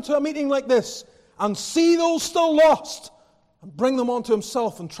come into a meeting like this and see those still lost and bring them onto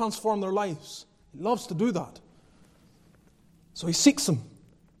himself and transform their lives. He loves to do that. So he seeks them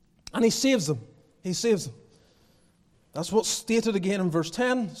and he saves them. He saves them. That's what's stated again in verse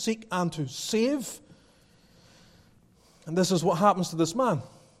 10. Seek and to save. And this is what happens to this man.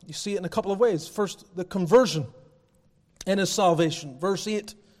 You see it in a couple of ways. First, the conversion in his salvation. Verse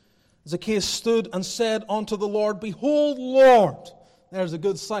 8, Zacchaeus stood and said unto the Lord, Behold, Lord. There's a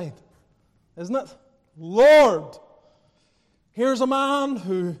good sign, isn't it? Lord. Here's a man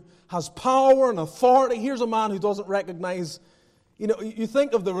who has power and authority. Here's a man who doesn't recognize, you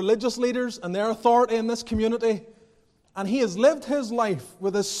think of the religious leaders and their authority in this community, and he has lived his life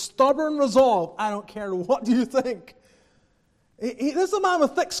with a stubborn resolve. I don't care what you think. This is a man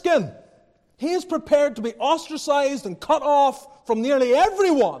with thick skin. He is prepared to be ostracized and cut off from nearly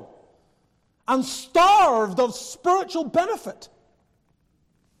everyone and starved of spiritual benefit.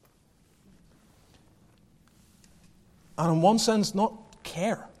 And in one sense, not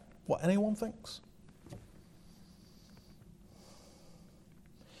care what anyone thinks.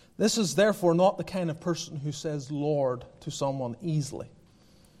 This is therefore not the kind of person who says Lord to someone easily.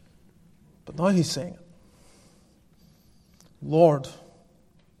 But now he's saying it. Lord.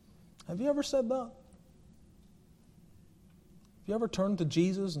 Have you ever said that? Have you ever turned to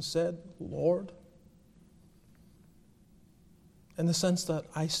Jesus and said, Lord? In the sense that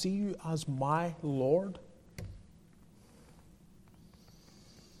I see you as my Lord?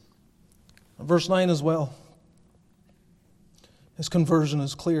 Verse 9 as well. His conversion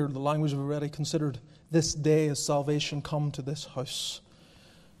is clear. The language we've already considered. This day is salvation come to this house,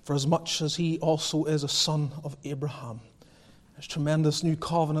 for as much as he also is a son of Abraham. There's tremendous new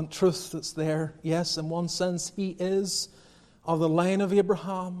covenant truth that's there. Yes, in one sense, he is of the line of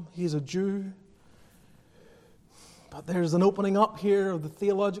Abraham. He's a Jew. But there's an opening up here of the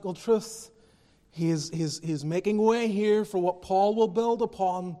theological truth. He's making way here for what Paul will build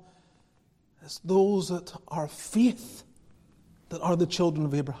upon. It's those that are faith that are the children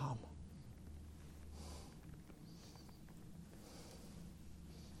of Abraham.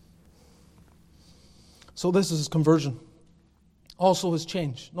 So this is his conversion. Also his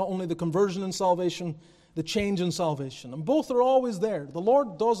change. Not only the conversion and salvation, the change in salvation. And both are always there. The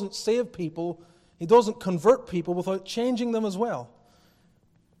Lord doesn't save people, He doesn't convert people without changing them as well.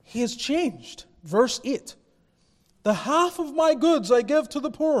 He has changed. Verse 8. The half of my goods I give to the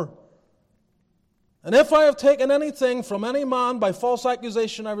poor. And if I have taken anything from any man by false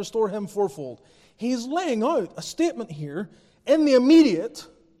accusation, I restore him fourfold. He's laying out a statement here in the immediate.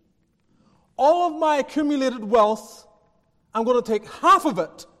 All of my accumulated wealth, I'm going to take half of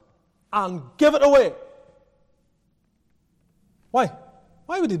it and give it away. Why?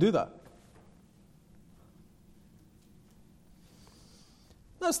 Why would he do that?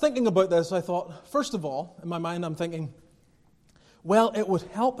 When I was thinking about this, I thought, first of all, in my mind I'm thinking, well, it would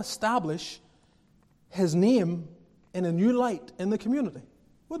help establish his name in a new light in the community,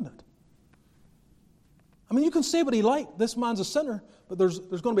 wouldn't it? I mean, you can say what he liked. This man's a sinner, but there's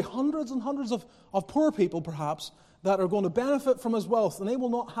going to be hundreds and hundreds of poor people, perhaps, that are going to benefit from his wealth, and they will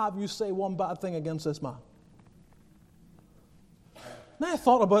not have you say one bad thing against this man. Now I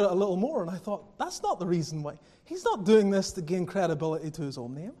thought about it a little more, and I thought, that's not the reason why. He's not doing this to gain credibility to his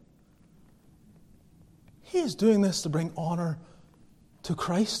own name. He is doing this to bring honor to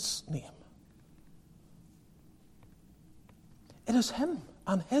Christ's name. It is him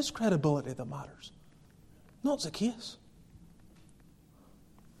and his credibility that matters, not Zacchaeus.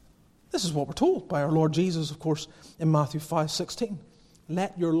 This is what we're told by our Lord Jesus, of course, in Matthew 5:16.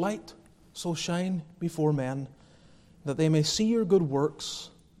 Let your light so shine before men that they may see your good works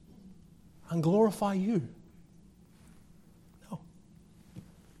and glorify you. No.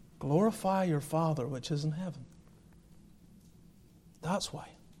 Glorify your Father which is in heaven. That's why.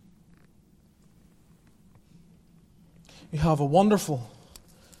 You have a wonderful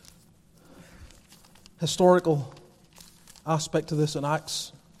historical aspect to this in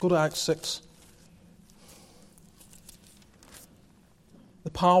Acts. Go to Acts 6.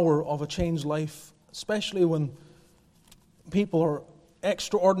 The power of a changed life, especially when people are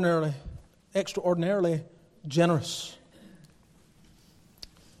extraordinarily generous.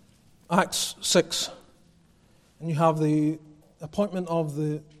 Acts 6. And you have the appointment of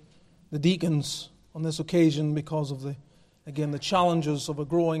the deacons on this occasion because of the challenges of a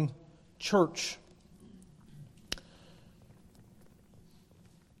growing church.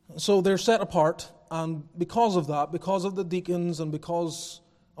 So they're set apart, and because of that, because of the deacons and because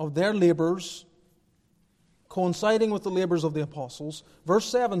of their labors, coinciding with the labors of the apostles, verse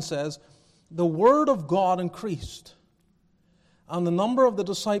 7 says, the word of God increased, and the number of the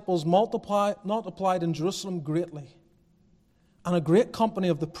disciples multiplied in Jerusalem greatly, and a great company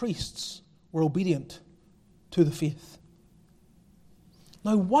of the priests were obedient to the faith.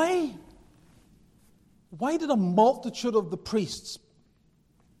 Now, why did a multitude of the priests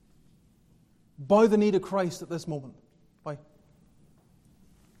bow the knee to Christ at this moment? Why?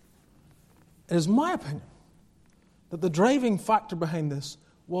 It is my opinion that the driving factor behind this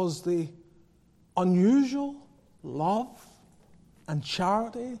was the unusual love and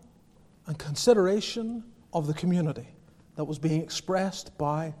charity and consideration of the community that was being expressed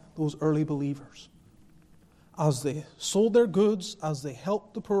by those early believers. As they sold their goods, as they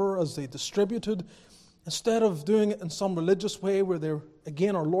helped the poor, as they distributed, instead of doing it in some religious way where they're,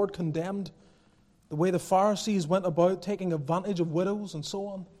 again, our Lord condemned the way the Pharisees went about taking advantage of widows and so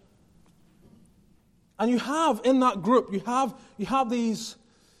on. And you have in that group, you have these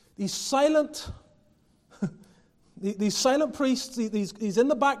silent these silent priests, these in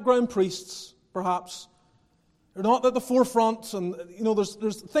the background priests, perhaps. They're not at the forefront, and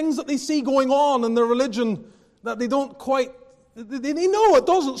there's things that they see going on in their religion that they don't quite. They know it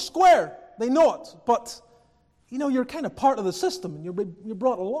doesn't square. They know it, but you're kind of part of the system, and you're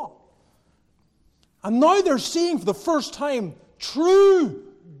brought along. And now they're seeing for the first time true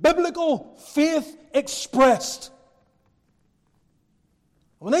biblical faith expressed.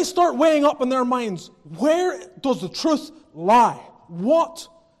 When they start weighing up in their minds, where does the truth lie?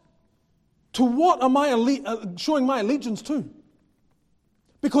 To what am I showing my allegiance to?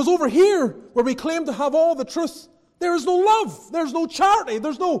 Because over here, where we claim to have all the truth, there is no love, there's no charity,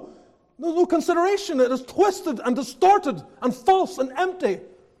 there's no consideration. It is twisted and distorted and false and empty.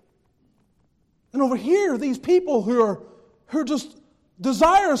 And over here, these people who are just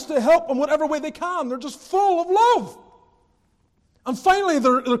desirous to help in whatever way they can, they're just full of love. And finally,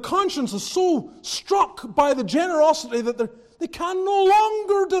 their conscience is so struck by the generosity that they can no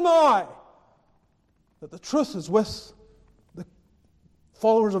longer deny that the truth is with the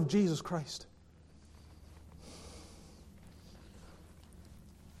followers of Jesus Christ.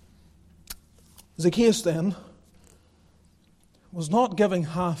 Zacchaeus then was not giving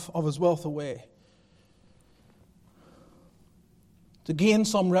half of his wealth away to gain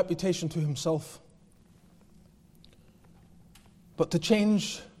some reputation to himself, but to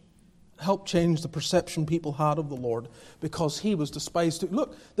help change the perception people had of the Lord, because he was despised too.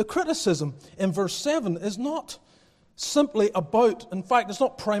 Look, the criticism in verse 7 is not simply about, in fact, it's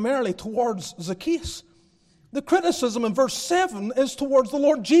not primarily towards Zacchaeus. The criticism in verse 7 is towards the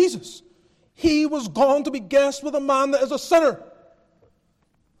Lord Jesus. He was gone to be guest with a man that is a sinner.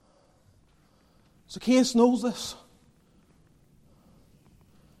 Zacchaeus knows this.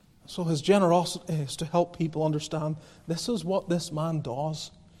 So his generosity is to help people understand this is what this man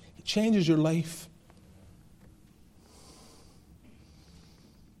does. He changes your life.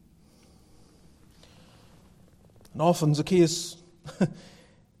 And often Zacchaeus,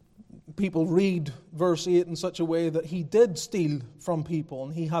 people read verse 8 in such a way that he did steal from people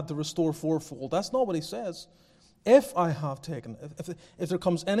and he had to restore fourfold. That's not what he says. If I have taken, if there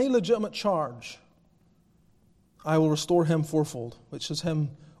comes any legitimate charge, I will restore him fourfold, which is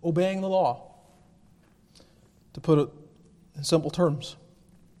him obeying the law, to put it in simple terms.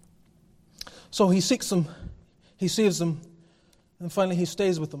 So he seeks them, he saves them, and finally he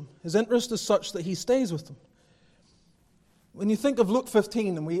stays with them. His interest is such that he stays with them. When you think of Luke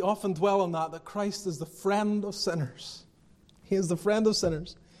 15, and we often dwell on that Christ is the friend of sinners. He is the friend of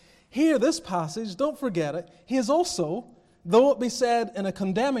sinners. Here, this passage, don't forget it, he is also, though it be said in a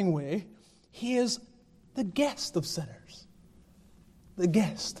condemning way, he is the guest of sinners. The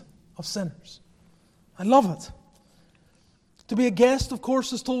guest of sinners. I love it. To be a guest, of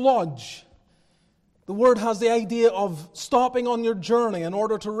course, is to lodge. The word has the idea of stopping on your journey in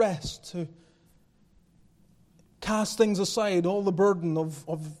order to rest, to cast things aside, all the burden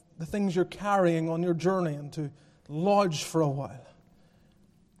of the things you're carrying on your journey, and to lodge for a while.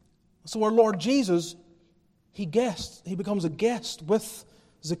 So our Lord Jesus, he becomes a guest with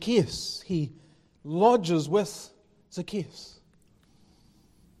Zacchaeus. He lodges with Zacchaeus.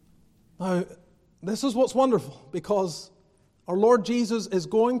 Now, this is what's wonderful, because our Lord Jesus is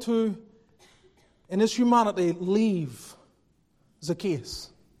going to, in his humanity, leave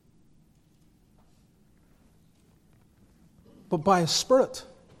Zacchaeus. But by his Spirit,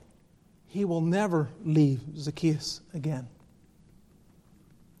 he will never leave Zacchaeus again.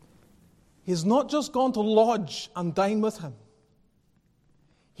 He has not just gone to lodge and dine with him.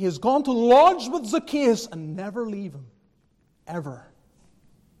 He has gone to lodge with Zacchaeus and never leave him, ever.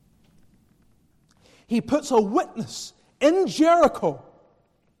 He puts a witness in Jericho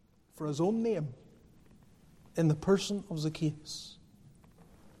for his own name in the person of Zacchaeus.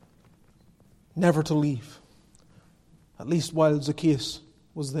 Never to leave, at least while Zacchaeus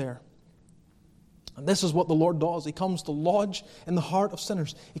was there. And this is what the Lord does. He comes to lodge in the heart of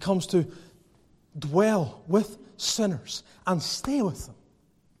sinners. He comes to dwell with sinners and stay with them.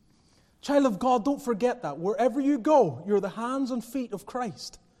 Child of God, don't forget that. Wherever you go, you're the hands and feet of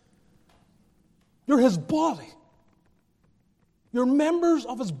Christ. You're his body. You're members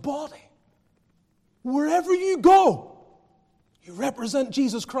of his body. Wherever you go, you represent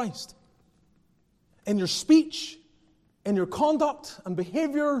Jesus Christ. In your speech, in your conduct and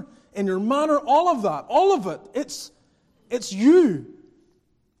behavior, in your manner, all of it, it's you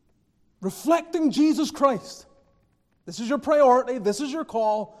reflecting Jesus Christ. This is your priority. This is your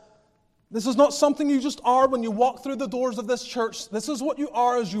call. This is not something you just are when you walk through the doors of this church. This is what you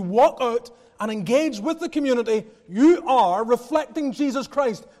are as you walk out and engage with the community. You are reflecting Jesus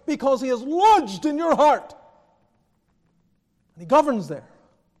Christ because he is lodged in your heart. And he governs there.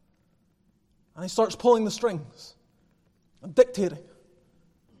 And he starts pulling the strings and dictating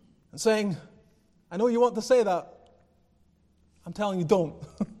and saying, I know you want to say that. I'm telling you, don't.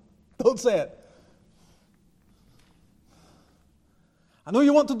 Don't say it. I know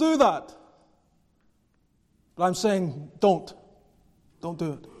you want to do that. But I'm saying, don't. Don't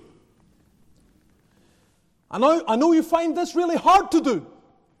do it. I know you find this really hard to do.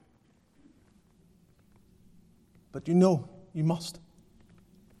 But you know you must.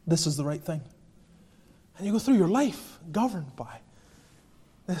 This is the right thing. And you go through your life governed by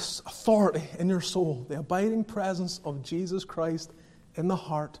this authority in your soul, the abiding presence of Jesus Christ in the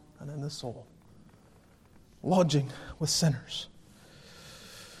heart and in the soul, lodging with sinners.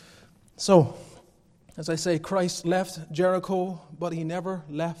 So, as I say, Christ left Jericho, but he never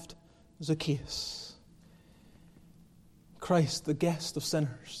left Zacchaeus. Christ, the guest of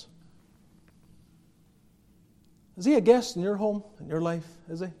sinners. Is he a guest in your home, in your life?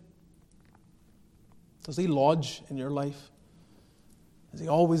 Is he? Does he lodge in your life? Is he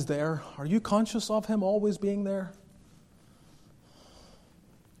always there? Are you conscious of him always being there?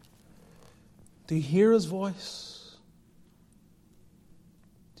 Do you hear his voice?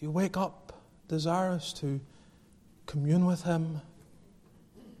 Do you wake up desirous to commune with him?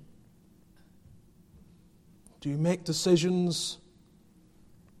 Do you make decisions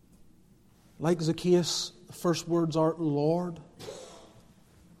like Zacchaeus? The first words are, Lord.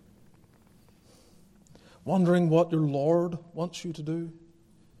 Wondering what your Lord wants you to do.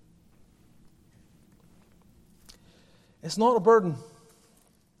 It's not a burden.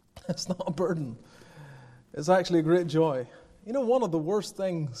 It's not a burden. It's actually a great joy. You know, one of the worst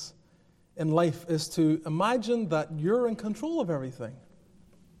things in life is to imagine that you're in control of everything.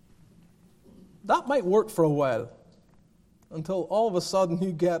 That might work for a while, until all of a sudden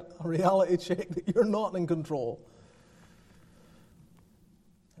you get a reality check that you're not in control.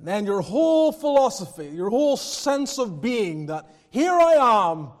 And then your whole philosophy, your whole sense of being that here I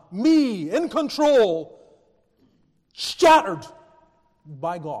am, me, in control, shattered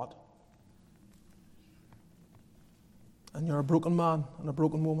by God. And you're a broken man and a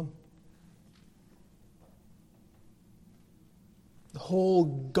broken woman. The whole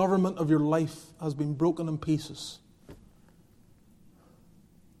government of your life has been broken in pieces.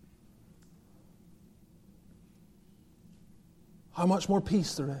 How much more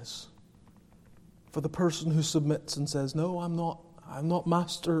peace there is for the person who submits and says, no, I'm not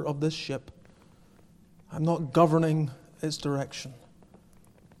master of this ship. I'm not governing its direction.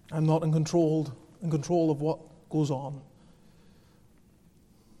 I'm not in control of what goes on.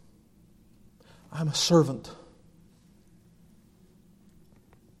 I'm a servant.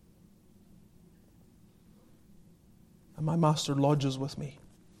 And my master lodges with me.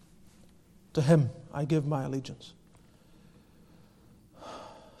 To him I give my allegiance.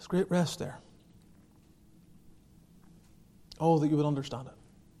 There's great rest there. Oh, that you would understand it.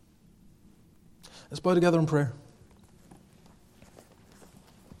 Let's bow together in prayer.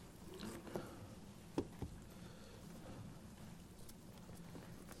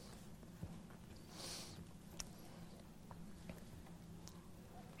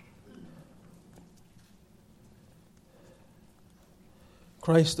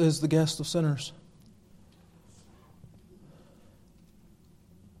 Christ is the guest of sinners.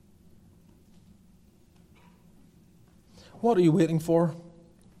 What are you waiting for?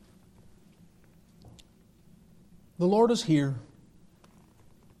 The Lord is here.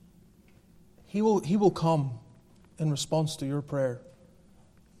 He will come in response to your prayer.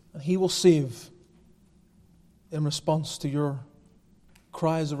 And He will save in response to your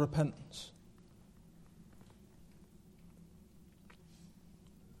cries of repentance.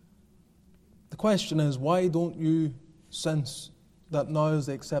 The question is, why don't you sense that now is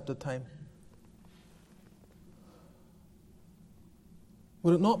the accepted time?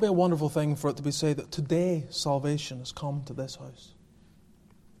 Would it not be a wonderful thing for it to be said that today salvation has come to this house?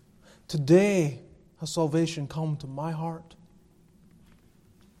 Today has salvation come to my heart?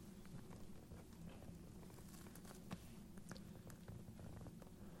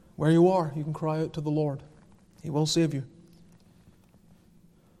 Where you are, you can cry out to the Lord. He will save you.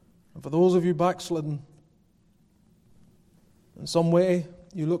 And for those of you backslidden, in some way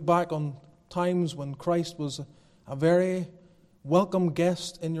you look back on times when Christ was a very welcome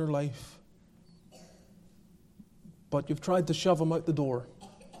guest in your life, but you've tried to shove Him out the door.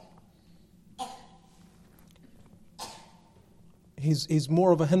 He's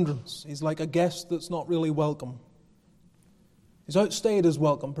more of a hindrance. He's like a guest that's not really welcome. He's outstayed his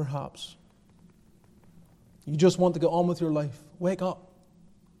welcome, perhaps. You just want to get on with your life. Wake up.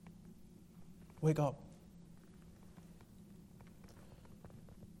 Wake up.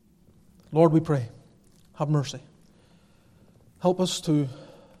 Lord, we pray, have mercy. Help us to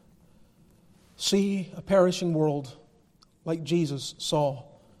see a perishing world like Jesus saw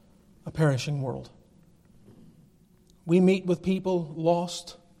a perishing world. We meet with people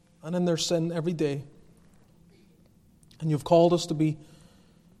lost and in their sin every day. And You've called us to be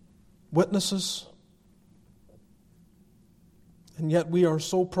witnesses And yet we are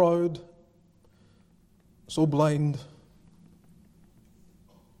so proud, so blind,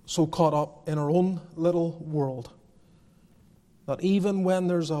 so caught up in our own little world, that even when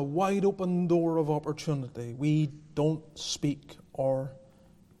there's a wide open door of opportunity, we don't speak or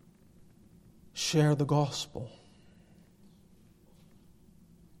share the gospel.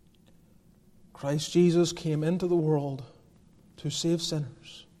 Christ Jesus came into the world to save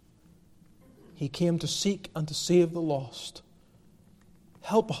sinners. He came to seek and to save the lost.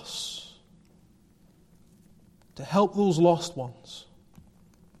 Help us to help those lost ones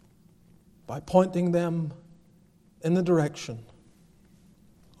by pointing them in the direction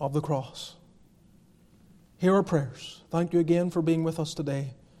of the cross. Hear our prayers. Thank you again for being with us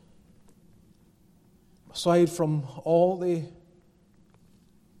today. Aside from all the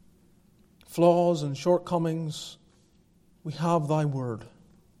flaws and shortcomings, we have Thy Word,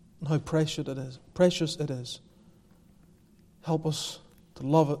 and how precious it is. Precious it is. Help us to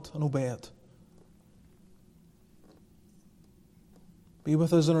love it and obey it. Be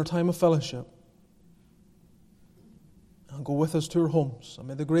with us in our time of fellowship, and go with us to our homes. And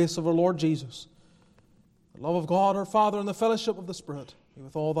may the grace of our Lord Jesus, the love of God our Father, and the fellowship of the Spirit be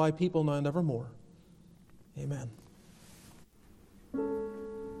with all Thy people now and evermore. Amen.